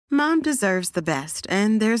Mom deserves the best,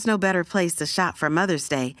 and there's no better place to shop for Mother's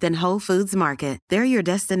Day than Whole Foods Market. They're your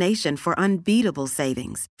destination for unbeatable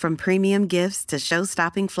savings, from premium gifts to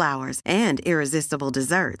show-stopping flowers and irresistible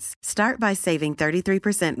desserts. Start by saving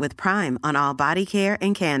 33% with Prime on all body care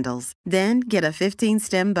and candles. Then get a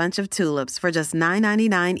 15-stem bunch of tulips for just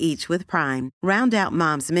 $9.99 each with Prime. Round out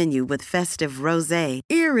Mom's menu with festive rosé,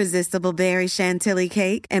 irresistible berry chantilly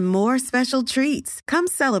cake, and more special treats. Come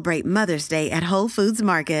celebrate Mother's Day at Whole Foods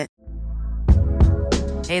Market.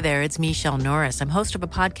 Hey there, it's Michelle Norris. I'm host of a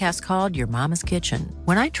podcast called Your Mama's Kitchen.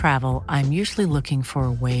 When I travel, I'm usually looking for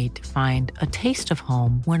a way to find a taste of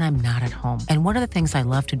home when I'm not at home. And one of the things I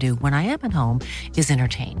love to do when I am at home is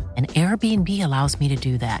entertain. And Airbnb allows me to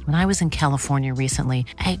do that. When I was in California recently,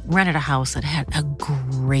 I rented a house that had a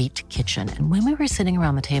great kitchen. And when we were sitting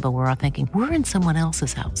around the table, we were all thinking, we're in someone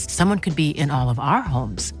else's house. Someone could be in all of our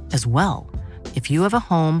homes as well. If you have a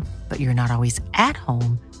home, but you're not always at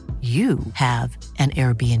home, you have an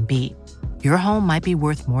Airbnb. Your home might be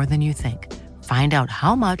worth more than you think. Find out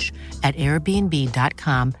how much at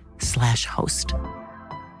airbnb.com/host. Down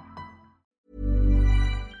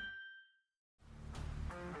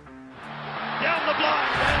the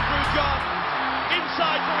blind, Andrew John.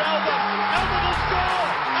 Inside for Albert. Albert will score.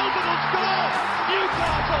 Albert will score.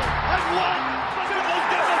 Newcastle have won. Fiddler's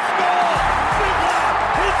going to score. Fiddler,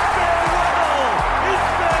 it's farewell. It's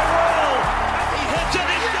farewell. And he hits it.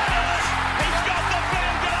 He's got it. He's got the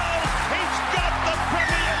Bengals. He's got the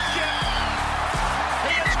Premiership.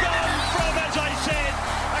 He has gone from, as I said,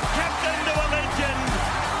 a captain to a legend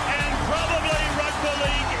and probably rugby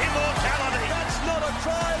league immortality. That's not a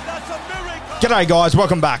try. That's a miracle. G'day guys,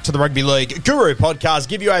 welcome back to the Rugby League Guru podcast.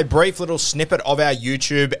 Give you a brief little snippet of our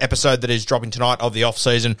YouTube episode that is dropping tonight of the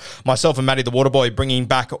off-season. Myself and Matty the Waterboy bringing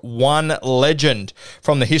back one legend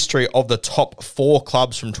from the history of the top four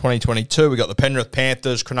clubs from 2022. We got the Penrith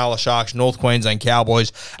Panthers, Cronulla Sharks, North Queensland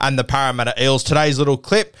Cowboys and the Parramatta Eels. Today's little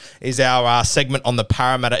clip is our segment on the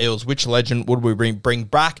Parramatta Eels. Which legend would we bring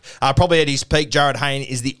back? Probably at his peak, Jared Hayne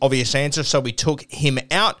is the obvious answer, so we took him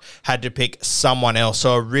out, had to pick someone else.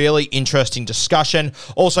 So a really interesting discussion.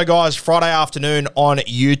 Also, guys, Friday afternoon on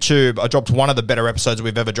YouTube, I dropped one of the better episodes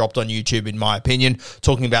we've ever dropped on YouTube, in my opinion,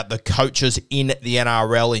 talking about the coaches in the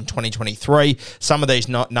NRL in 2023. Some of these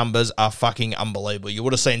numbers are fucking unbelievable. You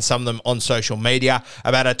would have seen some of them on social media.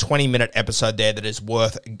 About a 20-minute episode there that is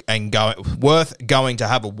worth going to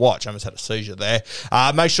have a watch. I almost had a seizure there.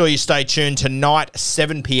 Make sure you stay tuned tonight,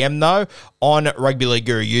 7 p.m. though, on Rugby League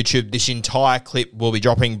Guru YouTube. This entire clip will be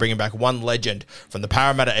dropping, bringing back one legend from the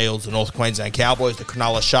Parramatta Eels, the North Queensland Cowboys, the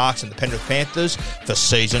Cronulla Sharks and the Penrith Panthers for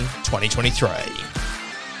season 2023.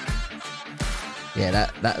 Yeah,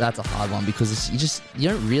 that's a hard one because you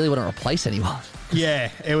don't really want to replace anyone.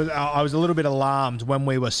 Yeah, it was. I was a little bit alarmed when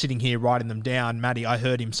we were sitting here writing them down. Matty, I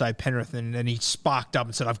heard him say Penrith, and he sparked up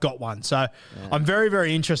and said, "I've got one." So I'm very,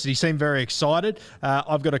 very interested. He seemed very excited.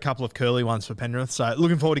 I've got a couple of curly ones for Penrith, so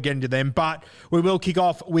looking forward to getting to them. But we will kick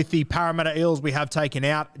off with the Parramatta Eels. We have taken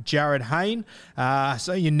out Jared Hayne.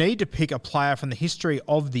 So you need to pick a player from the history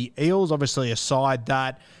of the Eels, obviously a side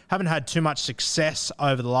that haven't had too much success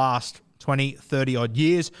over the last 20, 30-odd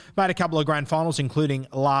years. Made a couple of grand finals, including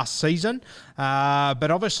last season.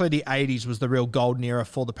 But obviously the 80s was the real golden era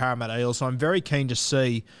for the Parramatta Eels. So I'm very keen to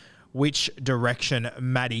see which direction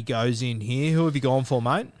Matty goes in here. Who have you gone for,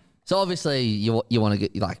 mate? So obviously you want to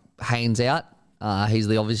get Haynes out. He's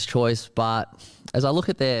the obvious choice. But as I look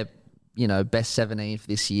at their best 17 for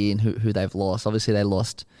this year and who they've lost, obviously they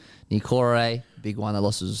lost Nikore. Big one they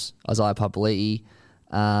lost was Isaiah Papali'i.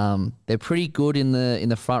 They're pretty good in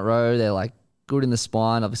the front row. They're good in the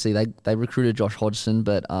spine. Obviously, they recruited Josh Hodgson,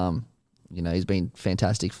 but he's been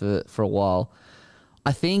fantastic for a while.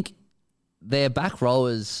 I think their back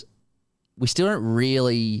rowers, we still don't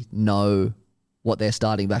really know what their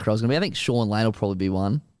starting back row is going to be. I think Sean Lane will probably be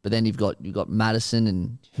one, but then you've got Madison,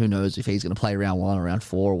 and who knows if he's going to play round 1 or round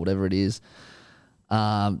 4 or whatever it is.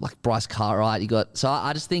 Bryce Cartwright, so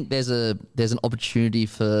I just think there's an opportunity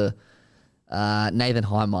for Nathan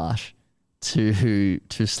Hindmarsh to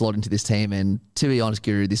slot into this team, and to be honest,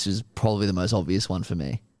 Guru, this is probably the most obvious one for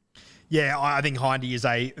me. Yeah, I think Hindy is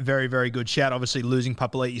a very, very good shout. Obviously, losing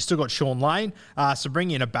Papali'i, you still got Sean Lane, so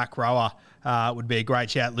bringing in a back rower would be a great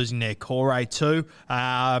shout. Losing their Corey too.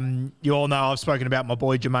 You all know I've spoken about my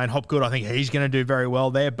boy Jermaine Hopgood. I think he's going to do very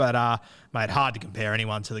well there, but mate, hard to compare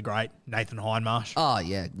anyone to the great Nathan Hindmarsh. Oh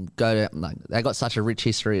yeah, they got such a rich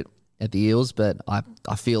history at the Eels, but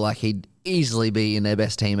I feel like he'd easily be in their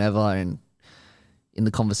best team ever, and in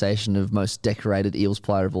the conversation of most decorated Eels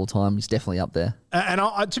player of all time. He's definitely up there. And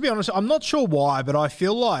to be honest, I'm not sure why, but I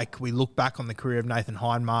feel like we look back on the career of Nathan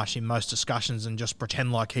Hindmarsh in most discussions and just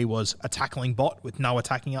pretend like he was a tackling bot with no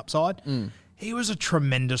attacking upside. He was a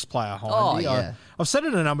tremendous player, Hindy. Oh, yeah. I've said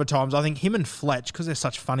it a number of times. I think him and Fletch, because they're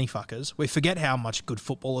such funny fuckers, we forget how much good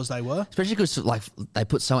footballers they were. Especially because like they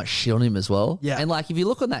put so much shit on him as well. Yeah. And like if you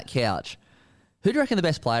look on that couch, who do you reckon the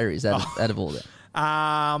best player is out of all that?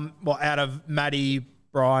 Well, out of Matty,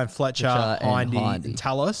 Brian, Fletcher, and Hindy, Hindy. and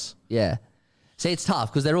Tallis. Yeah. See, it's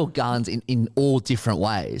tough because they're all guns in all different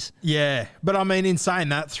ways. Yeah, but I mean, in saying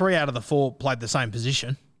that, 3 out of the 4 played the same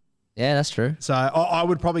position. Yeah, that's true. So I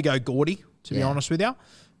would probably go Gordy, to be honest with you.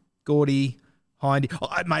 Gordy, Hindy.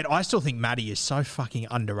 Mate, I still think Matty is so fucking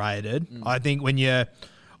underrated. I think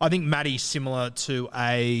Matty's similar to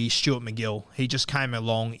a Stuart McGill. He just came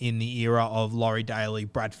along in the era of Laurie Daly,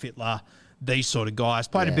 Brad Fittler, these sort of guys.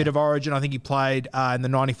 Played a bit of Origin. I think he played in the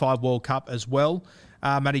 95 World Cup as well,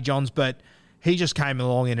 Matty Johns. But he just came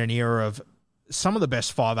along in an era of some of the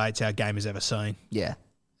best 5'8" our game has ever seen. Yeah.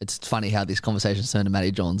 It's funny how this conversation's turned to Matty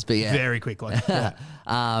Johns. But yeah. Very quickly. Yeah.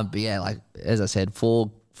 But yeah, like as I said, four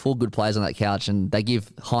good players on that couch, and they give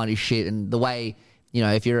Hindy shit. And the way, you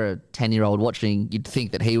know, if you're a 10-year-old watching, you'd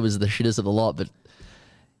think that he was the shittest of the lot, but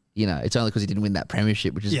you know, it's only because he didn't win that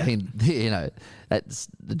premiership, which has been, you know, that's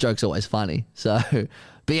the joke's always funny. So,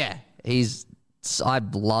 but yeah, I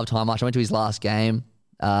loved Hindmarsh. I went to his last game.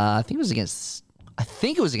 I think it was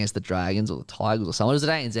against the Dragons or the Tigers or someone. It was at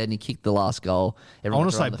ANZ and he kicked the last goal. I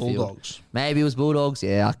want to say Bulldogs. Maybe it was Bulldogs.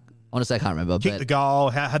 Yeah, honestly, I can't remember. Kicked the goal.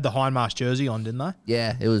 Had the Hindmarsh jersey on, didn't they?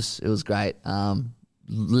 Yeah, it was great.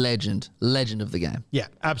 Legend of the game. Yeah,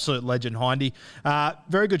 absolute legend, Hindy.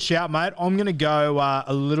 Very good shout, mate. I'm going to go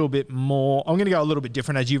a little bit more. I'm going to go a little bit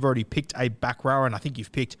different, as you've already picked a back rower, and I think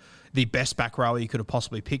you've picked the best back rower you could have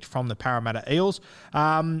possibly picked from the Parramatta Eels.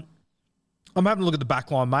 I'm having a look at the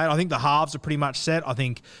back line, mate. I think the halves are pretty much set. I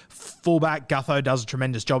think fullback Gutho does a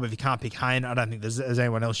tremendous job. If you can't pick Hayne, I don't think there's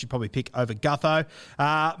anyone else you'd probably pick over Gutho.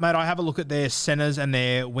 Mate, I have a look at their centres and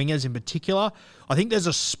their wingers in particular. I think there's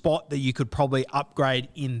a spot that you could probably upgrade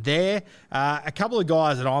in there. A couple of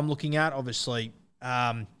guys that I'm looking at, obviously,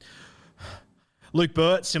 Luke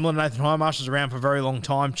Burt, similar to Nathan Hindmarsh, was around for a very long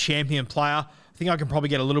time, champion player. I think I can probably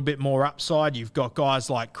get a little bit more upside. You've got guys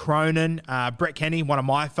like Cronin, Brett Kenny, one of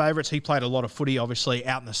my favourites. He played a lot of footy, obviously,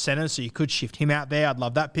 out in the centre, so you could shift him out there. I'd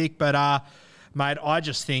love that pick. But, mate, I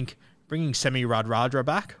just think bringing Semi Radradra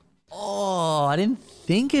back. Oh, I didn't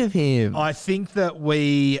think of him. I think that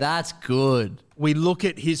That's good. we look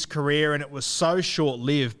at his career and it was so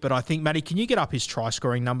short-lived, but I think, Matty, can you get up his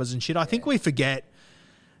try-scoring numbers and shit? I think we forget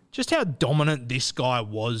just how dominant this guy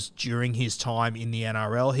was during his time in the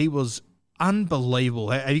NRL. He was unbelievable.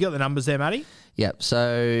 Have you got the numbers there, Matty? Yep.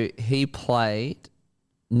 So he played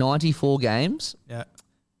 94 games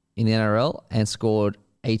in the NRL and scored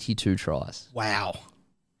 82 tries. Wow.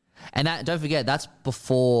 And don't forget, that's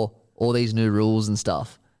before all these new rules and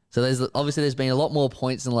stuff. So there's been a lot more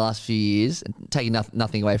points in the last few years, taking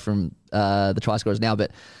nothing away from the try scorers now,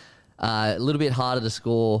 but a little bit harder to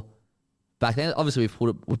score back then. Obviously,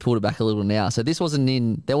 we pulled it back a little now. So there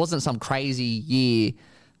wasn't some crazy year.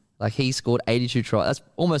 Like, he scored 82 tries. That's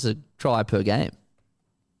almost a try per game.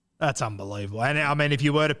 That's unbelievable. And, I mean, if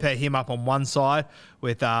you were to pair him up on one side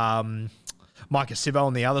with Micah Sivo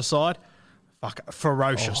on the other side,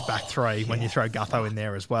 ferocious back three when you throw Gutho in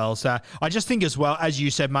there as well. So I just think as well, as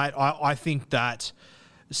you said, mate, I think that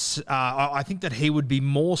he would be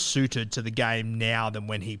more suited to the game now than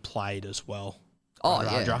when he played as well. Oh,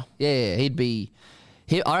 yeah. He'd be...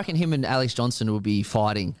 I reckon him and Alex Johnston would be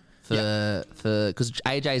fighting because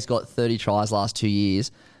AJ's got 30 tries last 2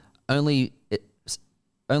 years. Only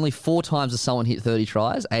 4 times has someone hit 30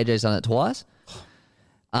 tries. AJ's done it twice.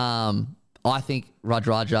 I think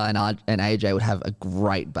Radradra and AJ would have a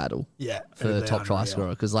great battle for the top try scorer,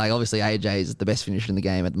 because obviously AJ is the best finisher in the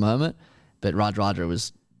game at the moment, but Radradra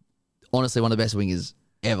was honestly one of the best wingers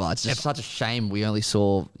ever. It's just such a shame we only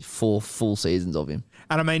saw 4 full seasons of him.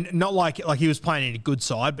 And I mean, not like he was playing in a good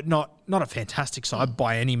side, but not a fantastic side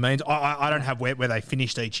by any means. I don't have where they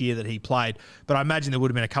finished each year that he played, but I imagine there would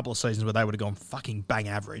have been a couple of seasons where they would have gone fucking bang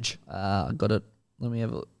average. I got it. Let me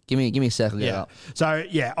have a look. Give me a second. Yeah. So,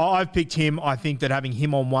 I've picked him. I think that having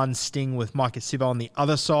him on one, Sting with Micah Sivo on the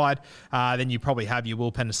other side, then you probably have your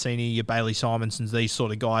Will Penasini, your Bailey Simonsons, these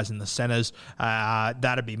sort of guys in the centres.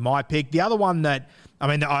 That'd be my pick. The other one that, I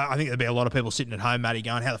think there'd be a lot of people sitting at home, Matty,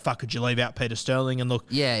 going, how the fuck could you leave out Peter Sterling? And look,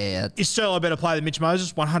 yeah. Is Sterling a better player than Mitch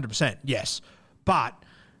Moses? 100%, yes. But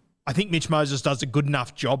I think Mitch Moses does a good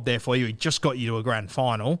enough job there for you. He just got you to a grand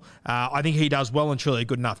final. I think he does well and truly a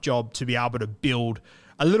good enough job to be able to build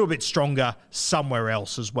a little bit stronger somewhere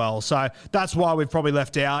else as well. So that's why we've probably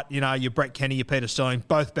left out, your Brett Kenny, your Peter Sterling,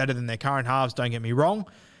 both better than their current halves, don't get me wrong.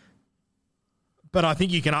 But I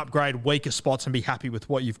think you can upgrade weaker spots and be happy with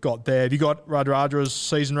what you've got there. Have you got Radradra's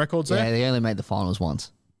season records there? Yeah, they only made the finals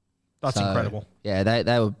once. That's incredible. Yeah,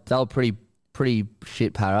 they were pretty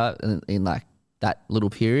shit para in like that little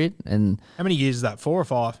period. And how many years is that? 4 or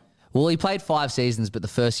 5? Well, he played 5 seasons, but the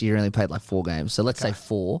first year he only played like 4 games. So let's say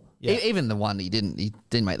 4. Yeah. Even the one he didn't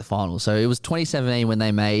make the finals. So it was 2017 when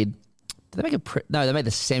they made. Did they make they made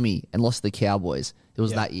the semi and lost to the Cowboys. It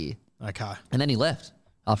was that year. Okay. And then he left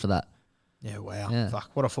after that. Yeah, wow. Yeah. Fuck,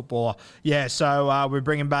 what a footballer. Yeah, so we're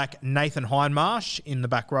bringing back Nathan Hindmarsh in the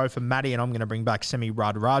back row for Matty, and I'm going to bring back Semi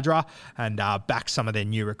Radradra and back some of their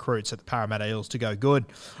new recruits at the Parramatta Eels to go good.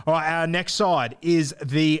 All right, our next side is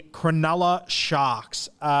the Cronulla Sharks.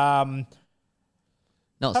 No,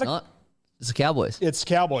 it's not. It's the Cowboys. It's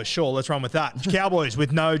Cowboys, sure. Let's run with that. Cowboys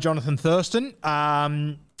with no Jonathan Thurston.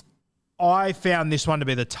 I found this one to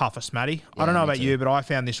be the toughest, Matty. I don't know about you, but I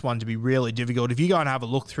found this one to be really difficult. If you go and have a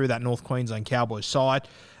look through that North Queensland Cowboys side,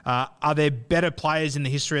 are there better players in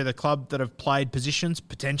the history of the club that have played positions?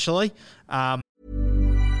 Potentially.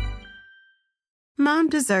 Mom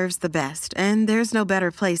deserves the best, and there's no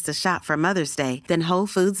better place to shop for Mother's Day than Whole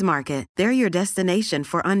Foods Market. They're your destination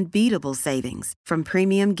for unbeatable savings, from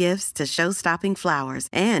premium gifts to show-stopping flowers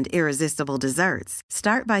and irresistible desserts.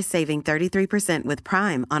 Start by saving 33% with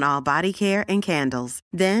Prime on all body care and candles.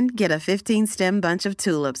 Then get a 15-stem bunch of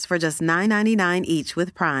tulips for just $9.99 each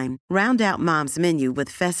with Prime. Round out Mom's menu with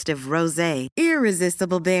festive rosé,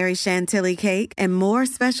 irresistible berry chantilly cake, and more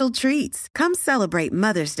special treats. Come celebrate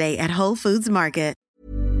Mother's Day at Whole Foods Market.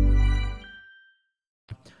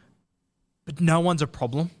 But no one's a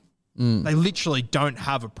problem. They literally don't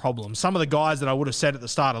have a problem. Some of the guys that I would have said at the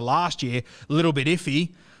start of last year, a little bit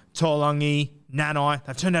iffy, Taulagi, Nanai,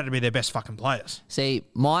 they've turned out to be their best fucking players. See,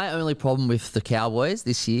 my only problem with the Cowboys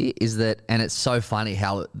this year is that, and it's so funny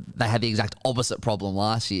how they had the exact opposite problem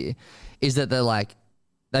last year, is that they're like,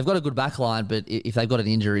 they've got a good back line, but if they've got an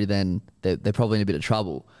injury, then they're probably in a bit of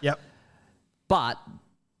trouble. Yep. But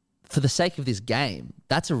for the sake of this game,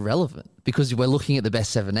 that's irrelevant because we're looking at the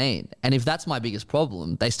best 17. And if that's my biggest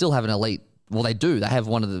problem, they still have an elite. Well, they do. They have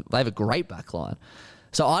a great back line.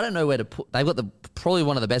 So I don't know where to put. They've got probably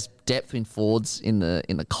one of the best depth in forwards in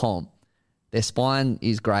the comp. Their spine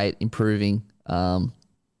is great, improving.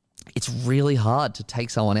 It's really hard to take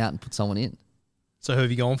someone out and put someone in. So who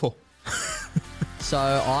have you gone for? So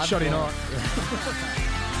I've Shoddy got- Knight.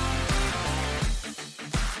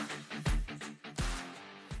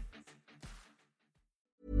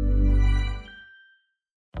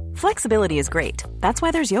 Flexibility is great. That's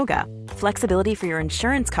why there's yoga. Flexibility for your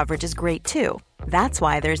insurance coverage is great too. That's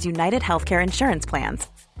why there's United Healthcare Insurance Plans.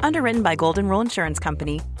 Underwritten by Golden Rule Insurance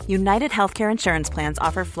Company, United Healthcare Insurance Plans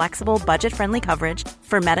offer flexible, budget-friendly coverage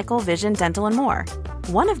for medical, vision, dental, and more.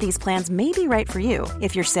 One of these plans may be right for you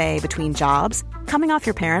if you're, say, between jobs, coming off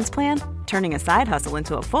your parents' plan, turning a side hustle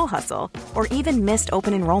into a full hustle, or even missed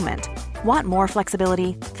open enrollment. Want more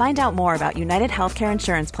flexibility? Find out more about United Healthcare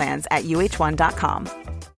Insurance Plans at uh1.com.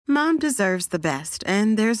 Mom deserves the best,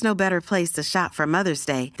 and there's no better place to shop for Mother's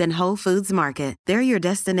Day than Whole Foods Market. They're your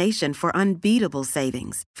destination for unbeatable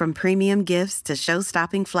savings, from premium gifts to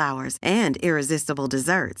show-stopping flowers and irresistible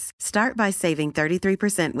desserts. Start by saving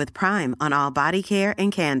 33% with Prime on all body care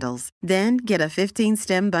and candles. Then get a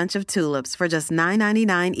 15-stem bunch of tulips for just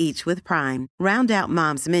 $9.99 each with Prime. Round out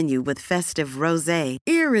Mom's menu with festive rosé,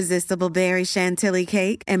 irresistible berry chantilly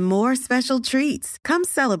cake, and more special treats. Come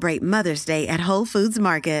celebrate Mother's Day at Whole Foods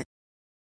Market.